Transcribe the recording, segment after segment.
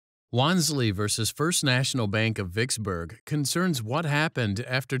Wansley versus First National Bank of Vicksburg concerns what happened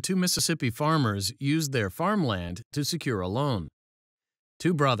after two Mississippi farmers used their farmland to secure a loan.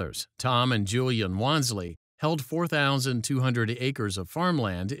 Two brothers, Tom and Julian Wansley, held 4,200 acres of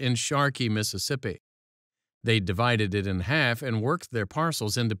farmland in Sharkey, Mississippi. They divided it in half and worked their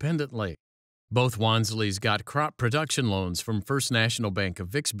parcels independently. Both Wansleys got crop production loans from First National Bank of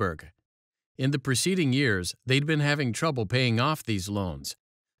Vicksburg. In the preceding years, they'd been having trouble paying off these loans.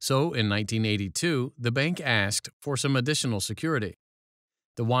 So, in 1982, the bank asked for some additional security.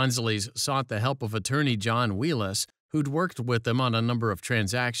 The Wansleys sought the help of attorney John Wheeless, who'd worked with them on a number of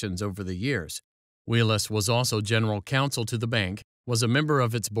transactions over the years. Wheeless was also general counsel to the bank, was a member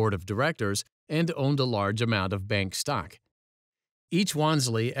of its board of directors, and owned a large amount of bank stock. Each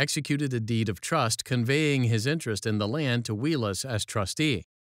Wansley executed a deed of trust conveying his interest in the land to Wheeless as trustee.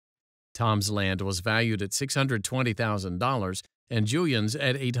 Tom's land was valued at $620,000 and Julian's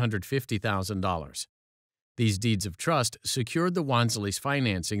at $850,000. These deeds of trust secured the Wansleys'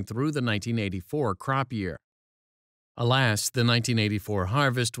 financing through the 1984 crop year. Alas, the 1984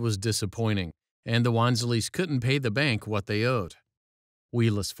 harvest was disappointing, and the Wansleys couldn't pay the bank what they owed.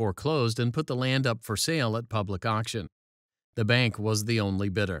 Wheeless foreclosed and put the land up for sale at public auction. The bank was the only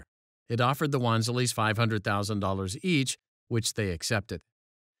bidder. It offered the Wansleys $500,000 each, which they accepted.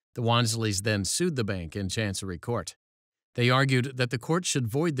 The Wansleys then sued the bank in Chancery Court. They argued that the court should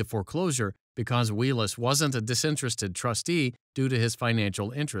void the foreclosure because Wheeless wasn't a disinterested trustee due to his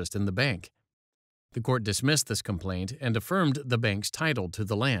financial interest in the bank. The court dismissed this complaint and affirmed the bank's title to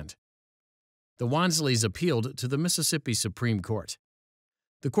the land. The Wansleys appealed to the Mississippi Supreme Court.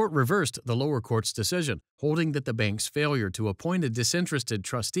 The court reversed the lower court's decision, holding that the bank's failure to appoint a disinterested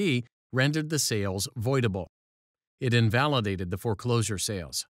trustee rendered the sales voidable. It invalidated the foreclosure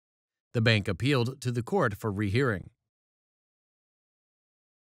sales. The bank appealed to the court for rehearing.